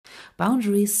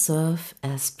Boundaries serve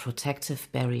as protective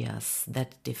barriers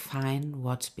that define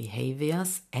what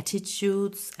behaviors,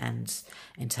 attitudes, and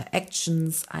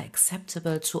interactions are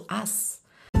acceptable to us.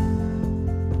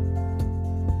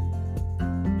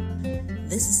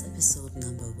 This is episode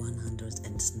number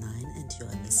 109 and you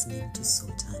are listening to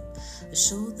Soul Time, a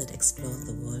show that explores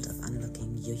the world of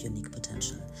unlocking your unique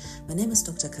potential. My name is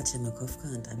Dr. Katja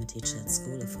Markowka and I'm a teacher at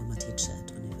school, a former teacher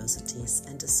at universities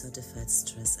and a certified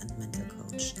stress and mental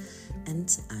coach.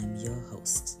 And I'm your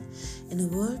host. In a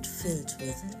world filled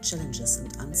with challenges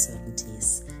and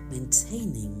uncertainties,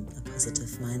 maintaining a positive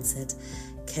mindset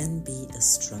can be a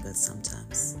struggle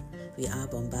sometimes. We are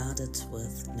bombarded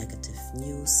with negative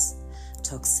news,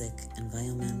 toxic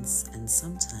environments, and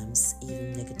sometimes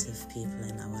even negative people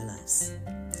in our lives.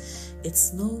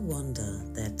 It's no wonder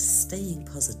that staying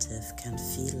positive can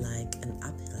feel like an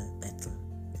uphill battle.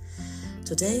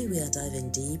 Today we are diving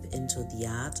deep into the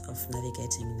art of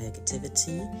navigating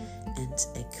negativity and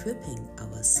equipping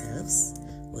ourselves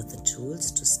with the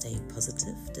tools to stay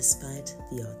positive despite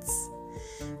the odds.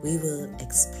 We will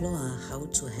explore how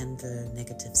to handle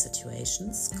negative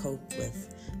situations, cope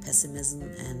with pessimism,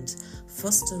 and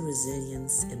foster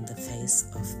resilience in the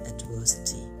face of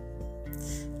adversity.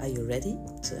 Are you ready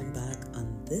to embark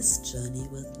on this journey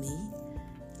with me?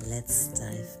 Let's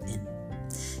dive in.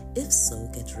 If so,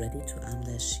 get ready to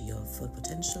unleash your full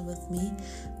potential with me,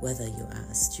 whether you are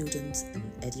a student,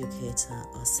 an educator,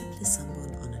 or simply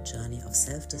someone on a journey of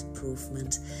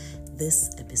self-improvement.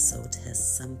 This episode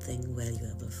has something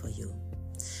valuable for you.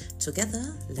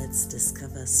 Together, let's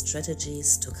discover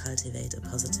strategies to cultivate a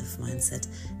positive mindset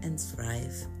and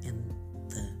thrive in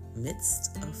the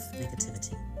midst of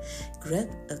negativity. Grab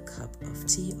a cup of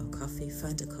tea or coffee,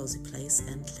 find a cozy place,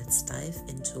 and let's dive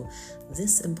into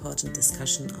this important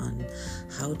discussion on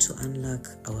how to unlock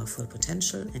our full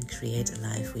potential and create a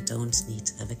life we don't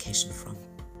need a vacation from.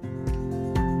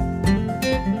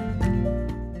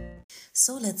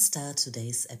 So let's start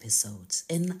today's episode.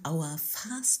 In our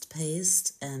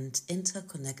fast-paced and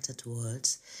interconnected world,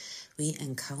 we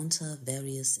encounter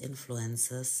various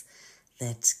influences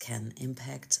that can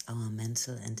impact our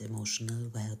mental and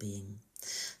emotional well-being.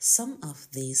 Some of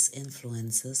these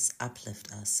influences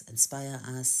uplift us, inspire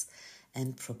us,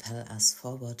 and propel us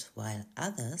forward, while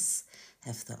others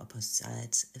have the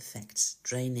opposite effect,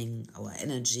 draining our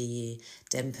energy,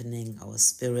 dampening our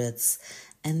spirits,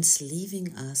 and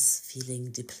leaving us feeling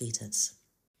depleted.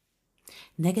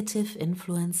 Negative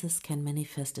influences can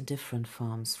manifest in different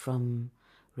forms, from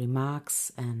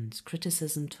remarks and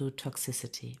criticism to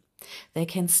toxicity. They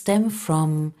can stem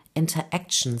from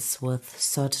interactions with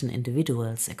certain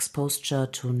individuals, exposure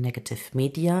to negative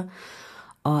media,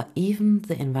 or even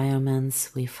the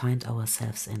environments we find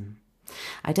ourselves in.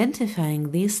 Identifying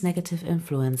these negative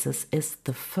influences is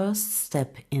the first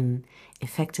step in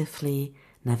effectively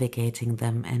navigating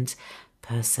them and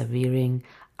persevering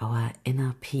our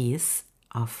inner peace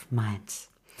of mind.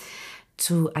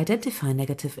 To identify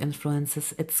negative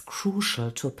influences, it's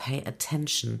crucial to pay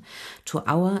attention to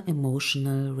our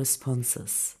emotional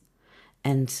responses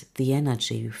and the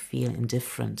energy we feel in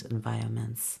different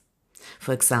environments.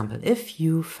 For example, if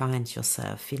you find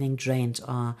yourself feeling drained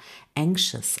or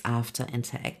anxious after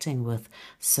interacting with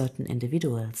certain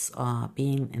individuals or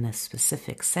being in a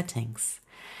specific settings,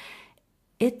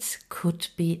 it could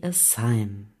be a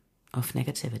sign of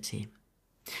negativity.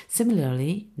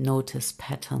 Similarly, notice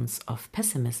patterns of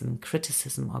pessimism,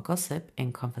 criticism, or gossip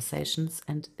in conversations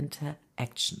and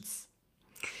interactions.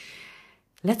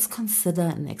 Let's consider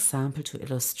an example to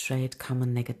illustrate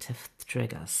common negative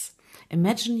triggers.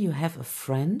 Imagine you have a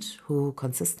friend who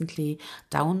consistently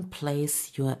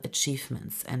downplays your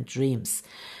achievements and dreams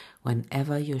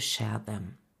whenever you share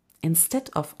them. Instead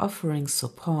of offering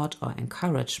support or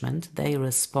encouragement, they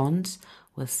respond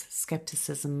with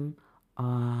skepticism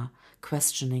or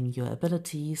questioning your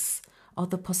abilities or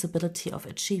the possibility of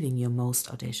achieving your most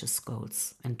audacious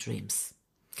goals and dreams.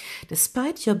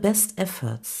 Despite your best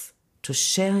efforts to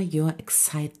share your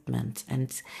excitement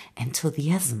and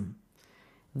enthusiasm,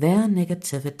 their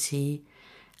negativity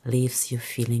leaves you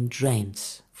feeling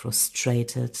drained,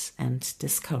 frustrated, and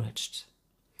discouraged.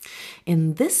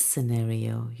 In this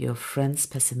scenario, your friend's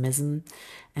pessimism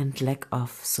and lack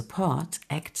of support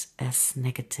act as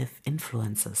negative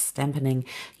influences, dampening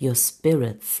your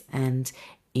spirits and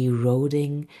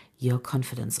eroding your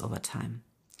confidence over time.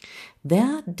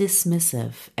 Their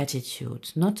dismissive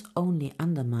attitude not only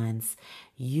undermines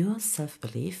your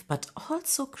self-belief, but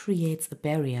also creates a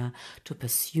barrier to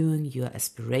pursuing your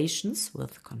aspirations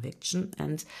with conviction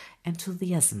and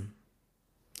enthusiasm.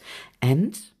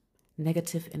 And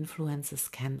negative influences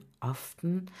can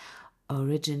often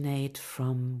originate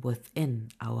from within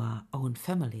our own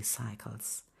family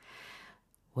cycles,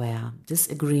 where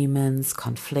disagreements,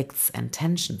 conflicts, and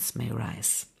tensions may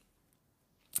rise.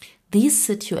 These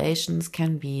situations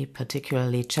can be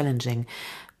particularly challenging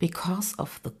because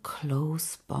of the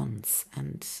close bonds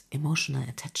and emotional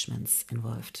attachments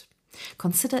involved.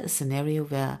 Consider a scenario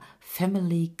where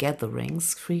family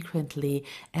gatherings frequently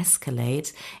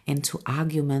escalate into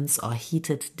arguments or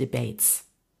heated debates.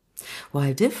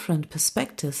 While different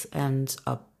perspectives and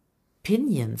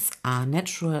opinions are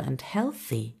natural and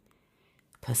healthy,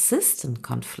 persistent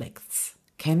conflicts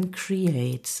can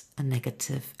create a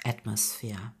negative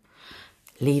atmosphere,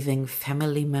 leaving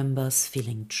family members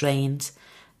feeling drained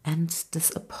and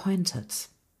disappointed.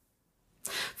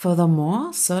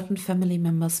 Furthermore, certain family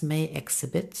members may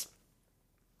exhibit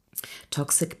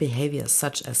toxic behaviors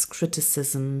such as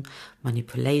criticism,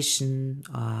 manipulation,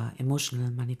 or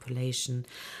emotional manipulation,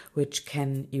 which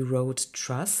can erode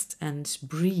trust and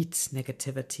breed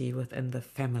negativity within the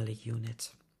family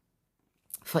unit.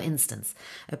 For instance,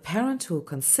 a parent who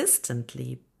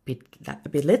consistently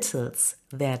belittles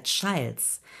their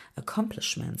child's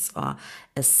accomplishments, or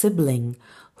a sibling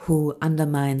who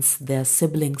undermines their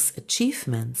sibling's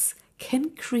achievements, can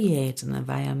create an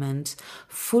environment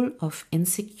full of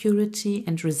insecurity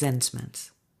and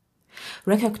resentment.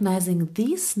 Recognizing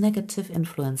these negative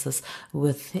influences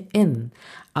within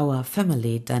our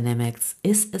family dynamics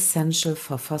is essential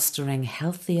for fostering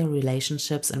healthier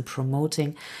relationships and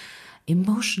promoting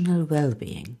emotional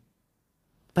well-being.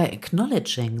 By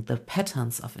acknowledging the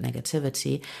patterns of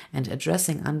negativity and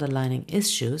addressing underlying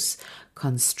issues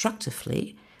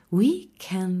constructively, we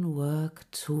can work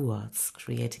towards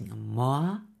creating a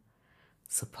more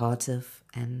supportive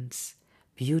and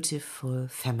beautiful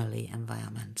family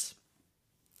environment.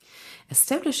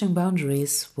 Establishing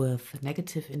boundaries with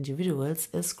negative individuals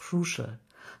is crucial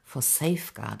for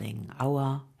safeguarding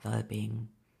our well-being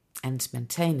and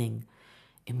maintaining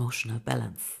emotional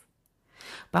balance.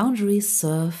 Boundaries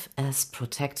serve as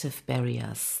protective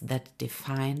barriers that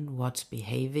define what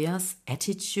behaviors,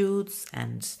 attitudes,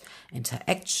 and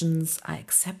interactions are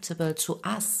acceptable to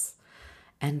us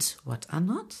and what are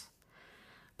not.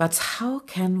 But how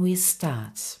can we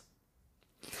start?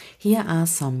 Here are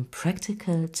some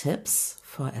practical tips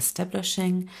for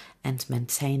establishing and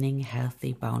maintaining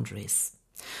healthy boundaries.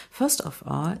 First of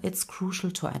all, it's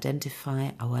crucial to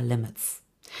identify our limits.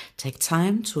 Take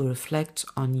time to reflect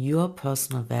on your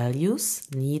personal values,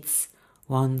 needs,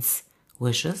 wants,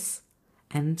 wishes,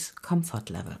 and comfort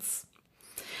levels.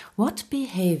 What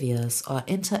behaviors or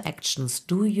interactions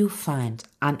do you find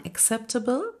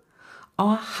unacceptable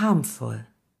or harmful?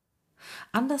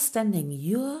 Understanding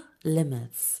your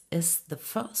limits is the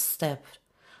first step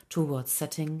towards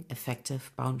setting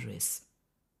effective boundaries.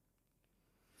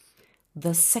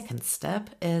 The second step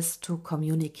is to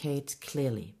communicate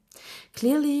clearly.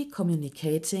 Clearly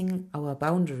communicating our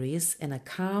boundaries in a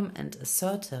calm and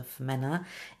assertive manner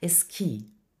is key.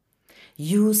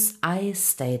 Use I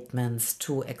statements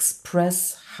to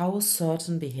express how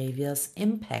certain behaviors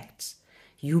impact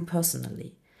you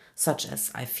personally, such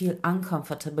as I feel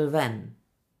uncomfortable when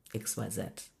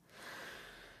XYZ.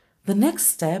 The next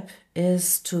step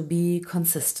is to be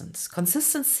consistent.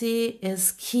 Consistency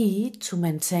is key to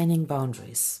maintaining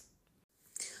boundaries.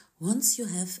 Once you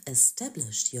have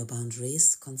established your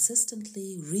boundaries,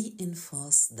 consistently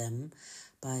reinforce them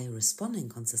by responding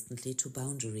consistently to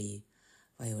boundary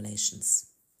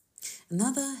violations.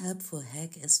 Another helpful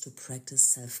hack is to practice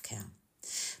self-care.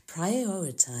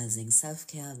 Prioritizing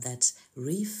self-care that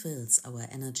refills our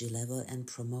energy level and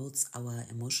promotes our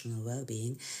emotional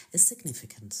well-being is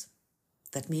significant.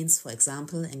 That means, for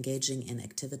example, engaging in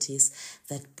activities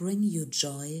that bring you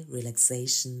joy,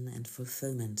 relaxation, and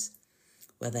fulfillment.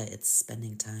 Whether it's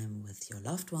spending time with your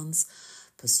loved ones,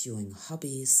 pursuing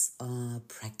hobbies, or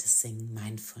practicing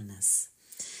mindfulness.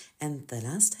 And the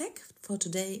last hack for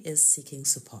today is seeking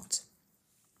support.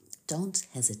 Don't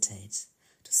hesitate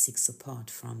to seek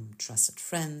support from trusted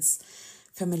friends,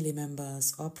 family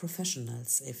members, or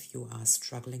professionals if you are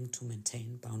struggling to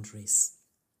maintain boundaries.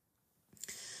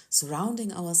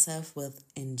 Surrounding ourselves with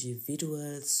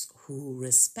individuals who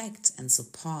respect and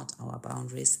support our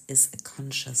boundaries is a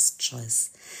conscious choice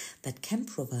that can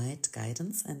provide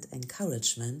guidance and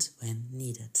encouragement when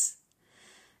needed.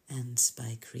 And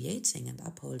by creating and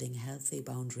upholding healthy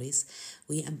boundaries,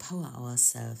 we empower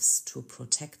ourselves to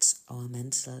protect our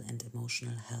mental and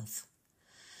emotional health,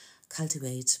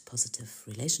 cultivate positive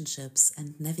relationships,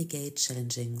 and navigate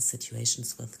challenging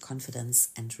situations with confidence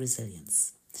and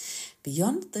resilience.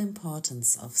 Beyond the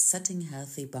importance of setting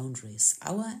healthy boundaries,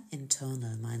 our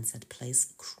internal mindset plays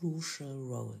a crucial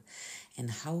role in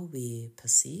how we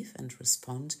perceive and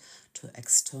respond to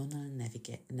external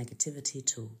negativity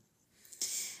too.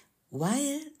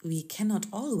 While we cannot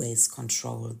always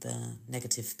control the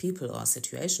negative people or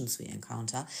situations we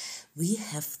encounter, we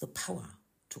have the power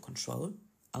to control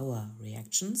our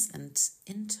reactions and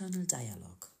internal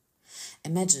dialogue.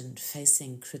 Imagine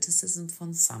facing criticism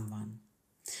from someone.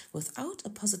 Without a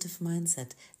positive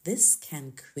mindset, this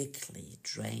can quickly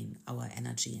drain our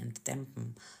energy and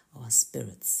dampen our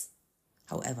spirits.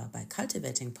 However, by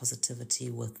cultivating positivity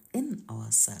within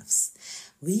ourselves,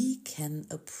 we can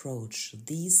approach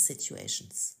these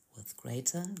situations with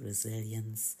greater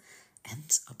resilience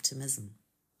and optimism.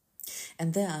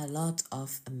 And there are a lot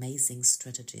of amazing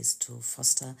strategies to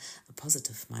foster a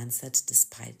positive mindset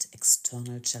despite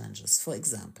external challenges. For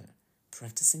example,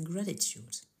 practicing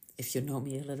gratitude. If you know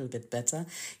me a little bit better,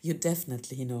 you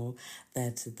definitely know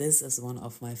that this is one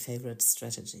of my favorite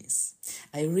strategies.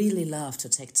 I really love to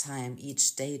take time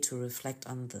each day to reflect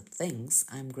on the things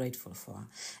I'm grateful for,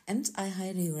 and I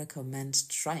highly recommend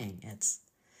trying it.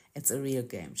 It's a real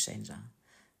game changer.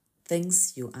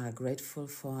 Things you are grateful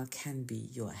for can be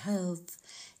your health,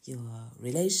 your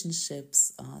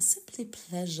relationships, or simply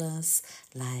pleasures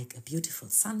like a beautiful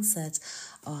sunset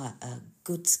or a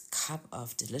good cup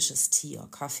of delicious tea or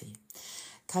coffee.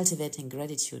 Cultivating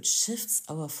gratitude shifts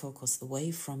our focus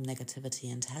away from negativity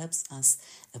and helps us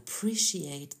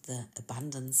appreciate the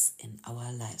abundance in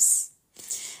our lives.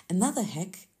 Another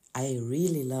hack I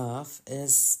really love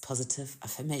is positive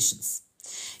affirmations.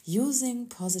 Using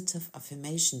positive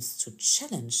affirmations to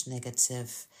challenge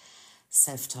negative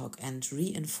self-talk and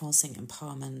reinforcing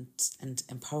empowerment and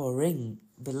empowering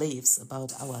beliefs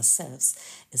about ourselves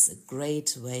is a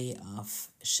great way of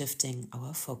shifting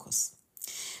our focus.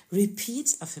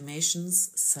 Repeat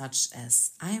affirmations such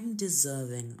as "I'm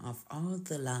deserving of all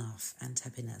the love and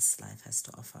happiness life has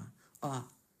to offer," or,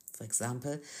 for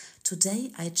example,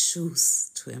 "Today I choose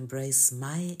to embrace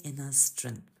my inner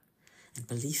strength and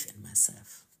believe in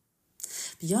myself."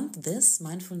 Beyond this,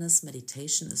 mindfulness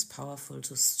meditation is powerful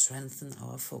to strengthen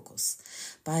our focus.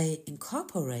 By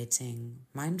incorporating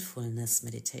mindfulness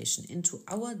meditation into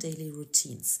our daily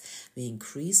routines, we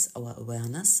increase our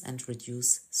awareness and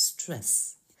reduce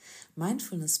stress.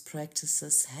 Mindfulness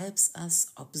practices helps us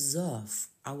observe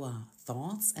our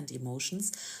thoughts and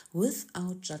emotions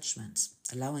without judgment,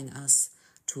 allowing us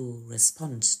to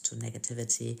respond to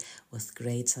negativity with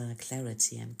greater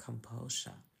clarity and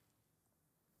composure.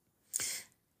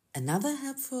 Another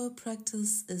helpful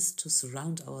practice is to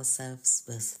surround ourselves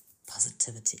with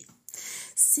positivity.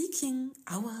 Seeking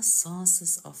our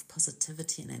sources of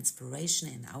positivity and inspiration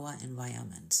in our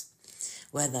environment,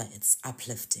 whether it's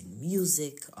uplifting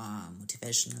music or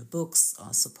motivational books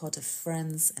or supportive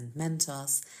friends and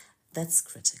mentors, that's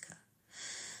critical.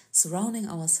 Surrounding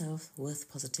ourselves with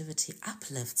positivity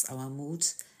uplifts our mood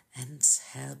and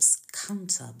helps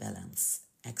counterbalance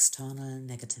external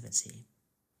negativity.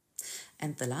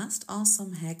 And the last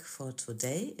awesome hack for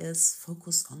today is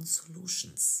focus on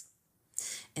solutions.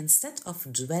 Instead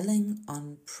of dwelling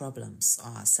on problems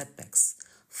or setbacks,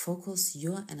 focus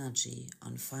your energy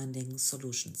on finding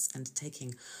solutions and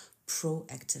taking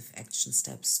proactive action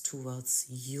steps towards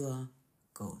your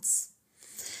goals.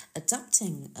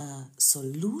 Adopting a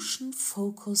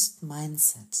solution-focused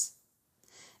mindset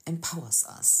empowers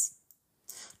us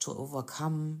to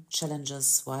overcome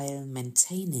challenges while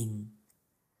maintaining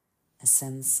a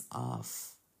sense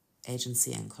of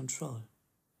agency and control.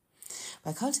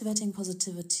 By cultivating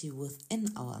positivity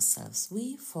within ourselves,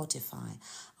 we fortify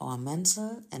our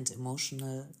mental and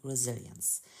emotional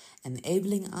resilience,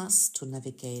 enabling us to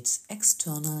navigate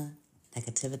external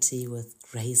negativity with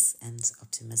grace and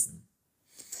optimism.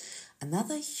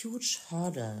 Another huge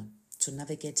hurdle to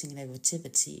navigating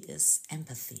negativity is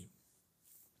empathy.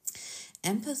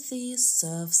 Empathy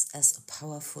serves as a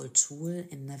powerful tool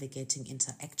in navigating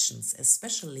interactions,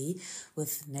 especially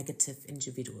with negative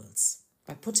individuals.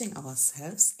 By putting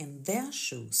ourselves in their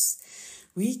shoes,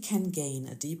 we can gain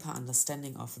a deeper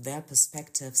understanding of their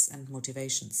perspectives and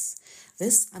motivations.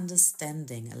 This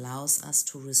understanding allows us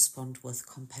to respond with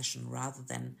compassion rather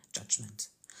than judgment,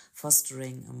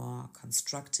 fostering a more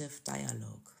constructive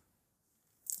dialogue.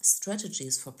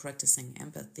 Strategies for practicing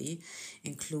empathy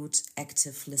include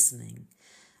active listening,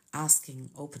 asking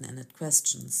open-ended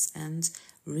questions, and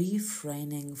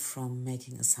refraining from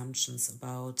making assumptions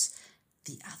about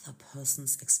the other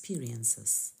person's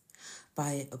experiences.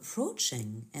 By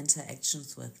approaching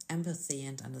interactions with empathy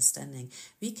and understanding,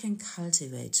 we can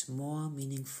cultivate more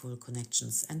meaningful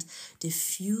connections and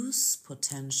diffuse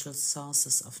potential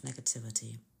sources of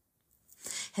negativity.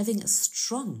 Having a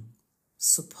strong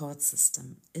support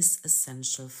system is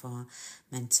essential for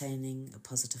maintaining a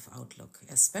positive outlook,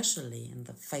 especially in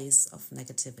the face of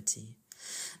negativity.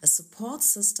 A support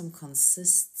system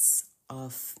consists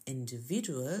of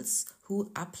individuals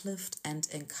who uplift and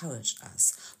encourage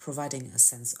us, providing a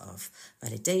sense of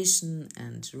validation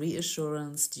and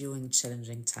reassurance during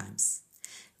challenging times.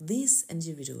 These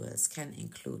individuals can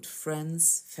include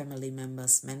friends, family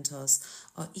members, mentors,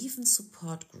 or even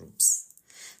support groups.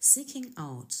 Seeking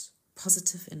out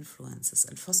positive influences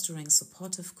and fostering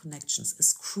supportive connections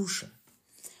is crucial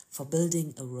for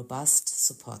building a robust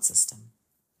support system.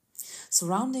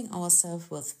 Surrounding ourselves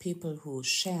with people who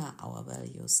share our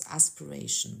values,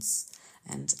 aspirations,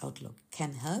 and outlook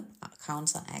can help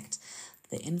counteract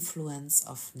the influence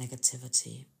of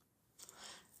negativity.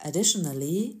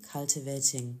 Additionally,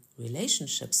 cultivating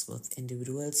relationships with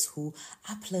individuals who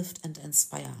uplift and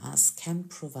inspire us can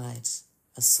provide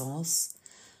a source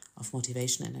of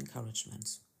motivation and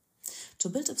encouragement. To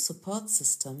build a support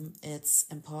system, it's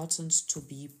important to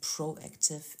be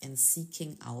proactive in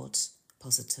seeking out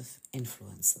positive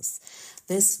influences.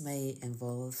 This may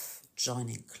involve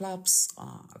joining clubs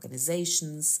or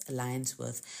organizations aligned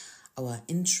with our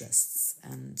interests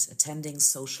and attending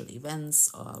social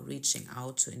events or reaching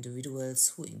out to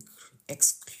individuals who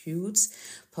exude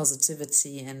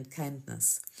positivity and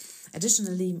kindness.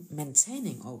 Additionally,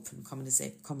 maintaining open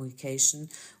communication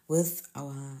with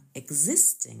our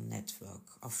existing network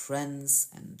of friends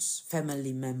and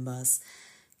family members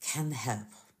can help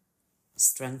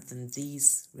strengthen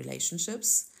these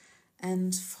relationships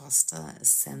and foster a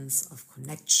sense of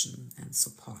connection and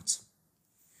support.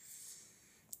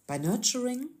 By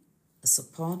nurturing a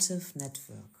supportive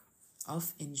network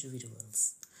of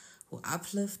individuals who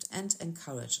uplift and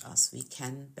encourage us, we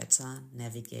can better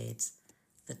navigate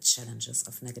the challenges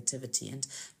of negativity and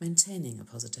maintaining a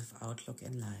positive outlook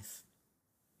in life.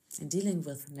 In dealing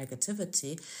with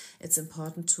negativity, it's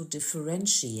important to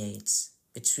differentiate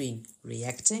between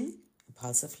reacting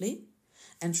impulsively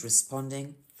and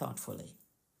responding thoughtfully.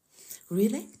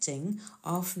 Reacting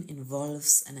often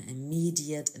involves an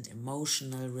immediate and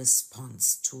emotional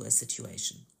response to a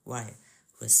situation, while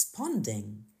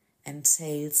responding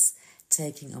entails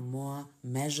taking a more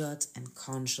measured and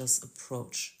conscious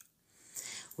approach.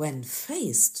 When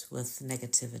faced with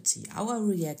negativity, our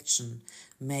reaction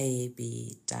may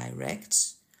be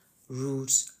direct,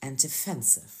 rude, and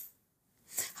defensive.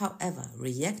 However,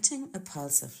 reacting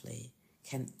impulsively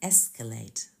can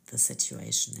escalate the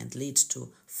situation and lead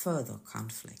to further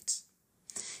conflict.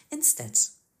 Instead,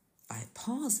 by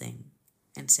pausing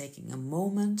and taking a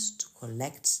moment to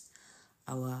collect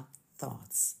our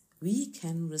thoughts, we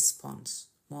can respond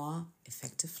more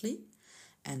effectively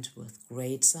and with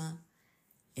greater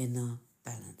inner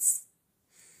balance.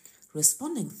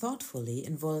 Responding thoughtfully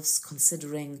involves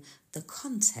considering the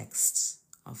context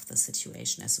of the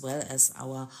situation as well as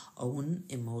our own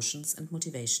emotions and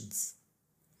motivations.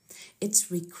 It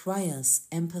requires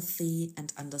empathy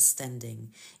and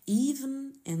understanding,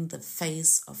 even in the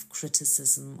face of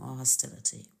criticism or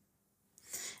hostility.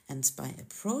 And by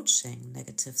approaching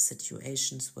negative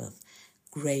situations with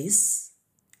grace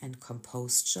and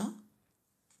composure,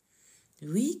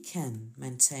 we can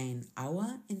maintain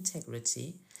our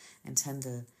integrity and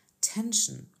handle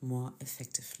tension more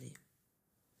effectively.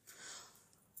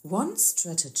 One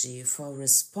strategy for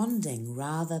responding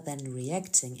rather than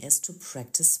reacting is to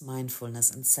practice mindfulness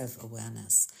and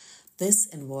self-awareness. This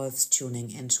involves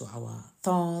tuning into our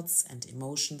thoughts and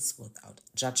emotions without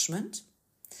judgment,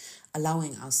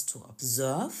 allowing us to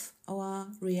observe our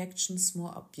reactions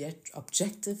more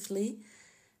objectively.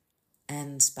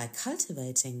 And by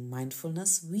cultivating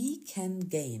mindfulness, we can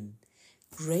gain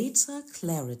greater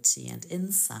clarity and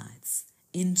insights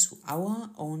into our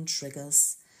own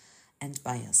triggers and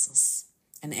biases,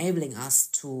 enabling us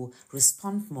to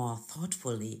respond more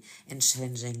thoughtfully in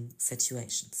challenging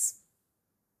situations.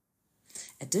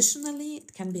 Additionally,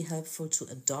 it can be helpful to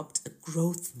adopt a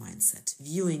growth mindset,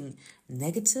 viewing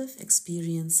negative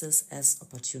experiences as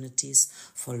opportunities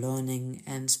for learning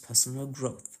and personal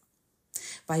growth.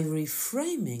 By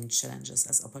reframing challenges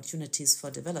as opportunities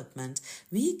for development,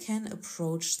 we can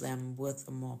approach them with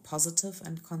a more positive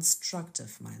and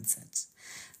constructive mindset.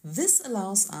 This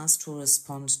allows us to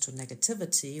respond to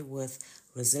negativity with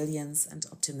resilience and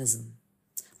optimism,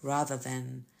 rather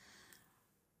than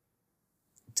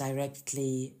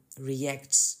directly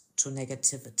react to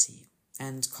negativity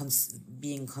and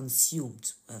being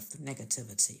consumed with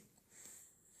negativity.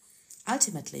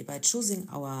 Ultimately, by choosing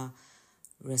our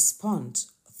respond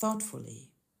thoughtfully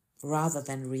rather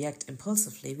than react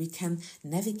impulsively, we can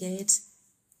navigate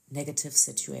negative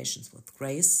situations with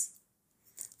grace,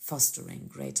 fostering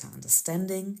greater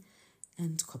understanding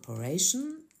and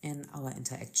cooperation in our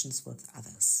interactions with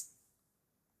others.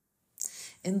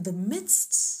 In the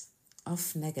midst of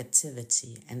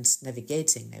negativity and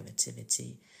navigating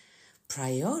negativity,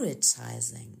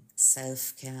 prioritizing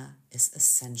self-care is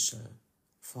essential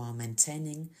for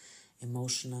maintaining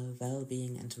emotional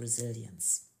well-being and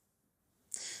resilience.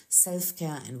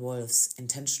 Self-care involves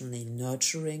intentionally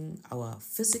nurturing our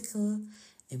physical,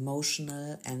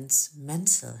 emotional, and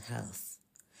mental health,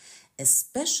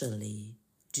 especially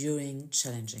during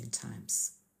challenging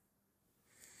times.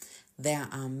 There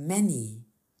are many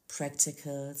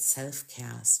practical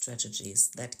self-care strategies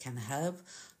that can help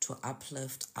to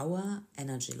uplift our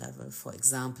energy level. For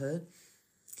example,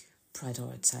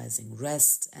 prioritizing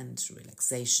rest and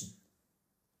relaxation.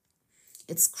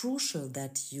 It's crucial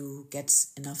that you get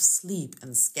enough sleep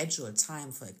and schedule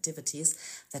time for activities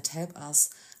that help us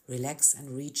relax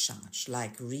and recharge,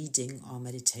 like reading or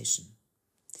meditation.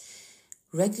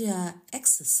 Regular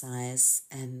exercise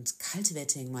and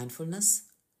cultivating mindfulness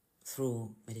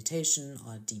through meditation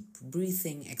or deep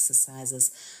breathing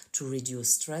exercises to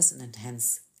reduce stress and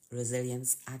enhance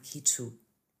resilience are key too.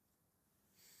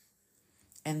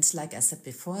 And like I said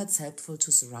before, it's helpful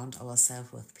to surround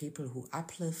ourselves with people who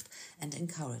uplift and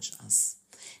encourage us.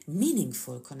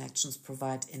 Meaningful connections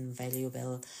provide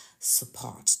invaluable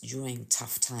support during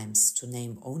tough times, to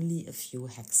name only a few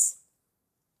hacks.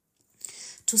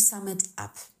 To sum it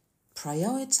up,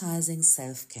 prioritizing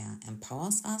self-care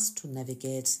empowers us to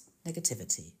navigate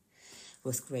negativity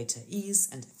with greater ease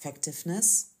and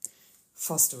effectiveness,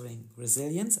 fostering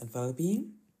resilience and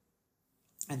well-being,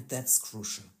 and that's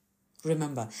crucial.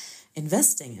 Remember,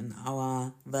 investing in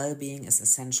our well-being is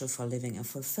essential for living a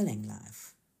fulfilling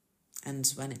life. And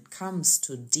when it comes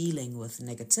to dealing with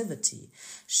negativity,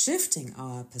 shifting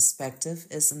our perspective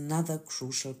is another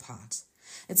crucial part.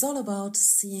 It's all about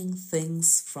seeing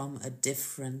things from a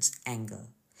different angle,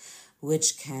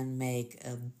 which can make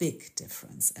a big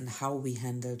difference in how we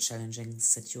handle challenging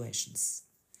situations.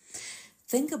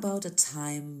 Think about a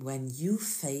time when you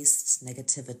faced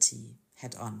negativity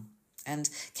head-on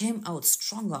and came out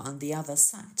stronger on the other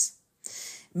side.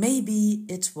 Maybe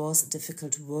it was a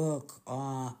difficult work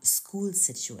or school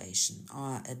situation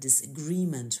or a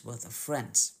disagreement with a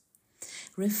friend.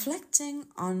 Reflecting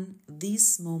on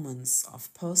these moments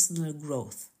of personal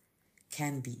growth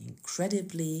can be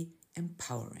incredibly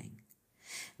empowering.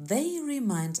 They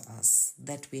remind us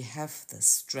that we have the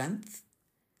strength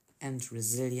and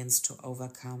resilience to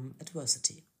overcome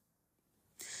adversity.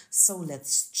 So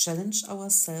let's challenge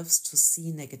ourselves to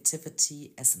see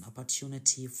negativity as an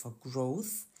opportunity for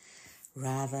growth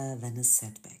rather than a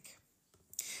setback.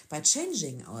 By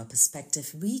changing our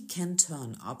perspective, we can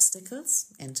turn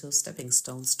obstacles into stepping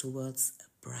stones towards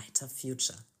a brighter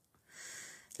future.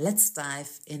 Let's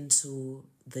dive into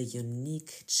the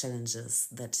unique challenges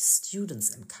that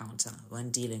students encounter when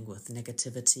dealing with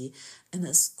negativity in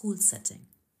a school setting.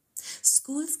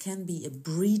 Schools can be a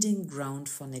breeding ground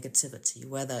for negativity,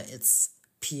 whether it's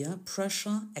peer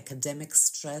pressure, academic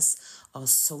stress, or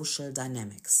social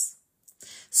dynamics.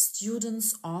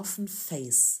 Students often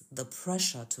face the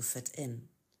pressure to fit in,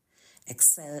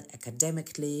 excel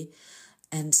academically,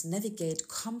 and navigate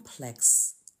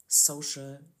complex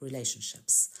social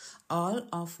relationships, all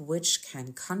of which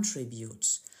can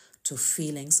contribute to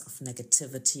feelings of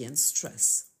negativity and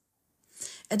stress.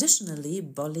 Additionally,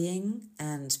 bullying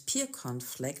and peer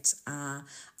conflict are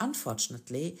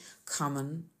unfortunately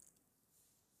common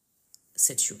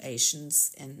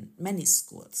situations in many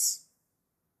schools.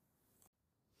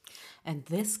 And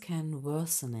this can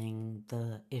worsening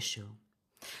the issue.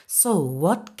 So,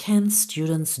 what can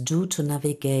students do to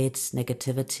navigate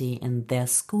negativity in their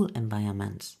school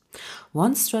environment?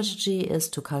 One strategy is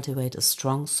to cultivate a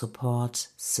strong support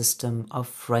system of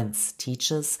friends,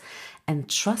 teachers, and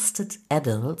trusted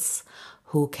adults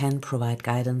who can provide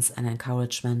guidance and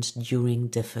encouragement during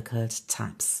difficult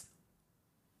times.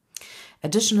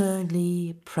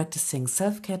 Additionally, practicing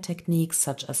self-care techniques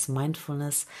such as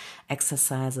mindfulness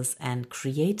exercises and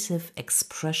creative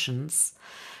expressions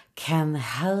can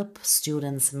help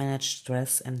students manage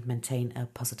stress and maintain a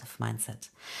positive mindset.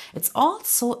 It's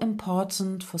also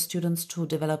important for students to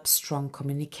develop strong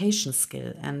communication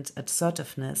skill and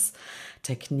assertiveness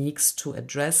techniques to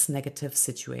address negative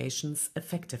situations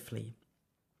effectively.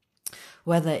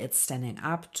 Whether it's standing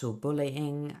up to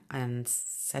bullying and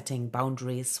setting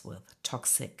boundaries with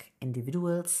toxic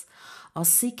individuals, or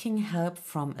seeking help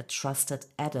from a trusted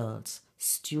adult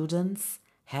students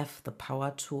have the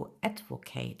power to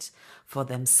advocate for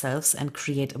themselves and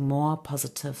create a more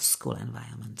positive school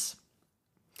environment.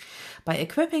 By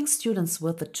equipping students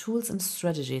with the tools and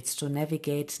strategies to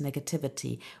navigate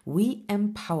negativity, we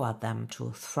empower them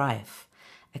to thrive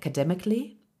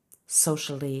academically,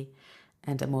 socially,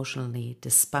 and emotionally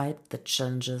despite the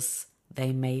challenges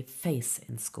they may face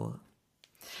in school.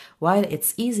 While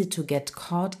it's easy to get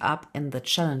caught up in the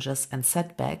challenges and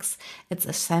setbacks, it's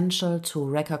essential to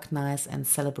recognize and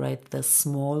celebrate the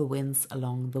small wins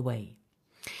along the way.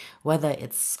 Whether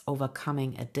it's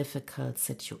overcoming a difficult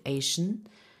situation,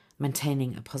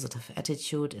 maintaining a positive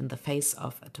attitude in the face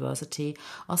of adversity,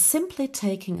 or simply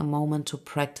taking a moment to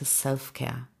practice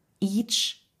self-care,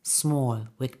 each small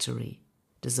victory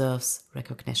deserves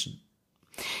recognition.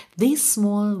 These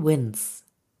small wins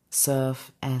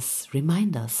serve as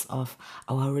reminders of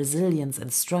our resilience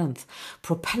and strength,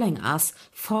 propelling us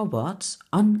forward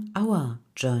on our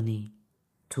journey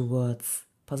towards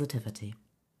positivity.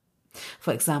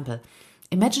 For example,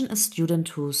 imagine a student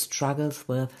who struggles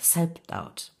with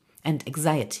self-doubt and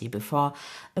anxiety before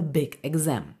a big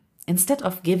exam. Instead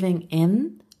of giving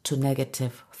in to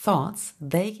negative thoughts,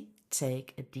 they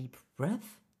take a deep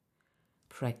breath,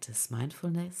 practice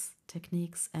mindfulness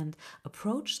techniques, and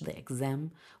approach the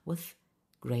exam with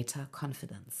greater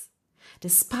confidence.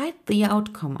 Despite the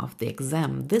outcome of the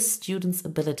exam, this student's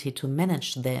ability to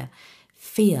manage their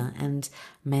fear and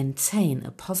maintain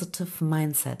a positive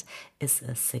mindset is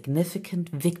a significant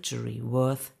victory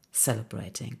worth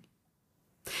celebrating.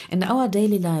 In our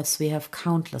daily lives, we have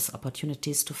countless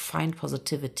opportunities to find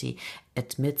positivity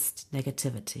amidst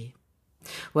negativity.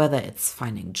 Whether it's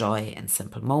finding joy in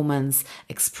simple moments,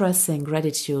 expressing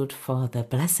gratitude for the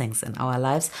blessings in our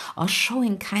lives, or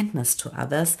showing kindness to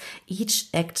others, each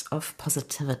act of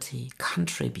positivity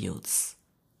contributes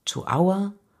to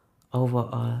our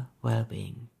overall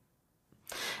well-being.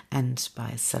 And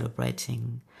by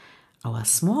celebrating our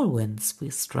small wins, we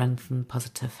strengthen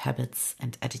positive habits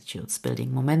and attitudes,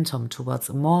 building momentum towards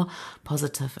a more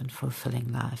positive and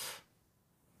fulfilling life.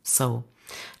 So,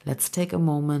 let's take a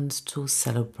moment to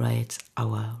celebrate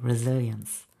our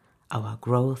resilience, our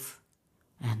growth,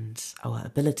 and our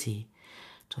ability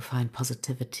to find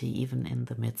positivity even in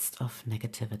the midst of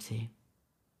negativity.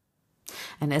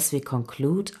 And as we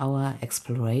conclude our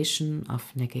exploration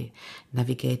of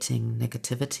navigating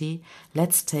negativity,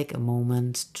 let's take a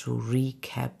moment to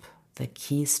recap the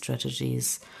key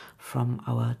strategies from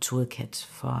our toolkit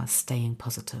for staying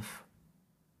positive.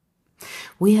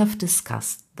 We have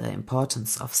discussed the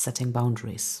importance of setting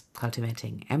boundaries,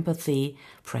 cultivating empathy,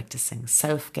 practicing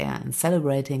self-care, and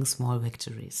celebrating small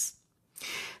victories.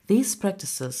 These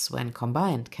practices, when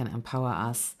combined, can empower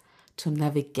us to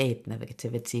navigate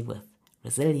negativity with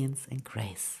resilience and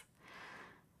grace.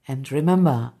 And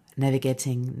remember,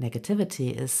 navigating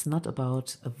negativity is not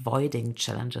about avoiding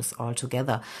challenges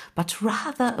altogether, but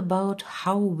rather about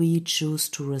how we choose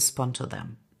to respond to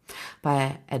them.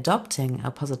 By adopting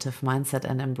a positive mindset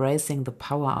and embracing the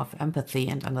power of empathy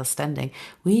and understanding,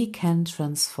 we can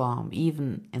transform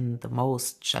even in the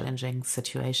most challenging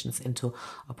situations into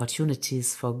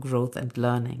opportunities for growth and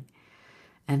learning.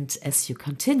 And as you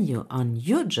continue on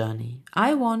your journey,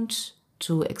 I want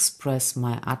to express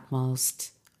my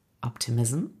utmost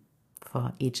optimism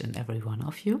for each and every one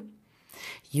of you.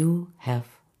 You have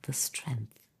the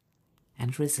strength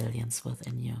and resilience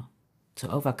within you to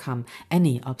overcome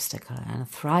any obstacle and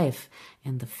thrive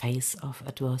in the face of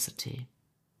adversity.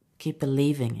 Keep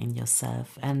believing in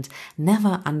yourself and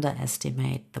never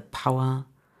underestimate the power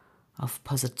of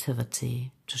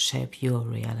positivity to shape your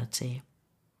reality.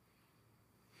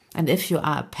 And if you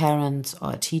are a parent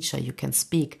or a teacher, you can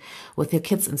speak with your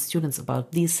kids and students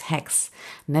about these hacks.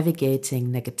 Navigating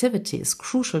negativity is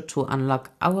crucial to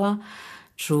unlock our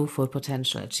true full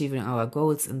potential, achieving our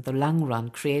goals in the long run,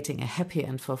 creating a happy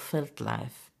and fulfilled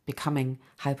life, becoming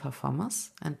high performers,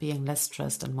 and being less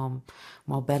stressed and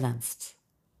more balanced.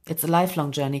 It's a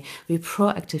lifelong journey we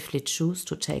proactively choose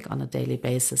to take on a daily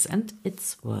basis, and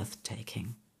it's worth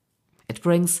taking. It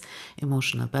brings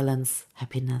emotional balance,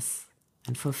 happiness,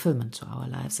 and fulfillment to our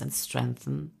lives and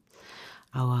strengthen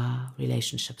our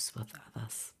relationships with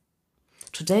others.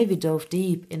 Today we dove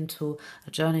deep into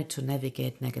a journey to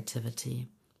navigate negativity,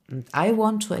 and I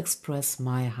want to express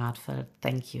my heartfelt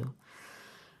thank you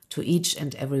to each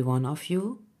and every one of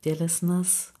you, dear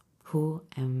listeners, who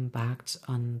embarked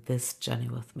on this journey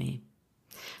with me.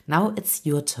 Now it's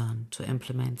your turn to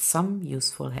implement some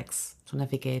useful hacks to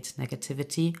navigate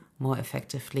negativity more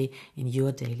effectively in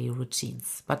your daily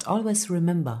routines. But always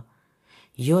remember,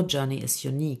 your journey is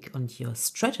unique and your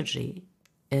strategy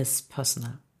is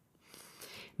personal.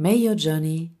 May your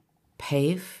journey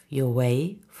pave your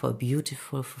way for a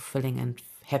beautiful, fulfilling and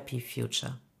happy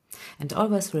future. And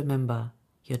always remember,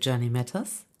 your journey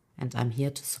matters, and I'm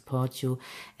here to support you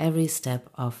every step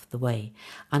of the way.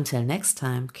 Until next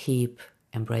time, keep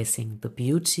embracing the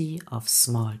beauty of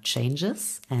small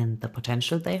changes and the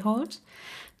potential they hold.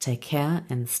 Take care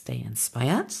and stay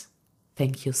inspired.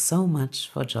 Thank you so much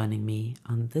for joining me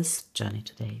on this journey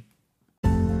today.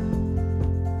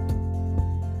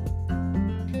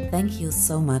 Thank you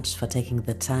so much for taking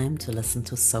the time to listen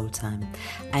to Soul Time.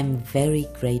 I'm very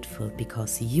grateful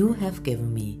because you have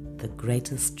given me the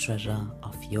greatest treasure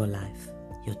of your life,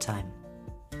 your time.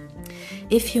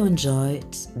 If you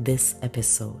enjoyed this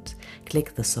episode,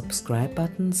 click the subscribe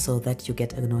button so that you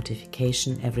get a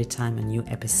notification every time a new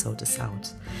episode is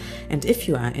out. And if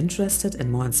you are interested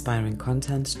in more inspiring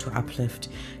content to uplift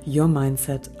your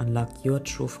mindset, unlock your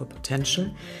true full potential,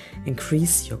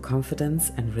 increase your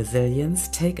confidence and resilience,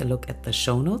 take a look at the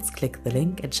show notes, click the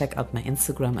link and check out my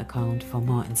Instagram account for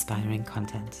more inspiring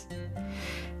content.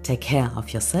 Take care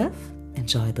of yourself.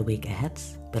 Enjoy the week ahead,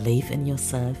 believe in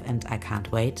yourself, and I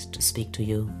can't wait to speak to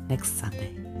you next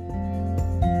Sunday.